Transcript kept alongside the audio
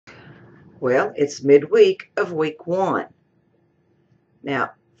Well, it's midweek of week 1.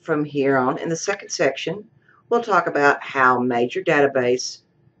 Now, from here on, in the second section, we'll talk about how major database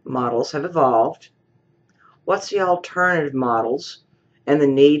models have evolved, what's the alternative models and the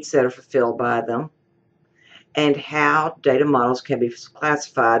needs that are fulfilled by them, and how data models can be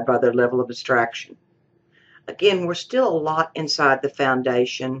classified by their level of abstraction. Again, we're still a lot inside the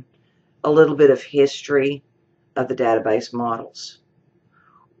foundation, a little bit of history of the database models.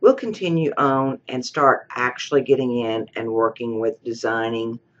 We'll continue on and start actually getting in and working with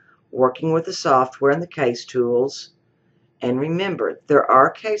designing, working with the software and the case tools. And remember, there are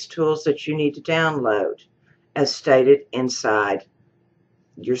case tools that you need to download as stated inside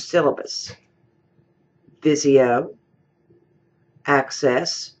your syllabus. Visio,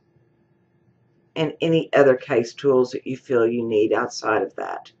 Access, and any other case tools that you feel you need outside of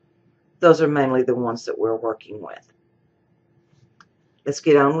that. Those are mainly the ones that we're working with. Let's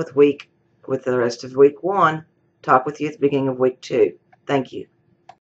get on with the rest of week 1. Talk with you at the beginning of week 2. Thank you.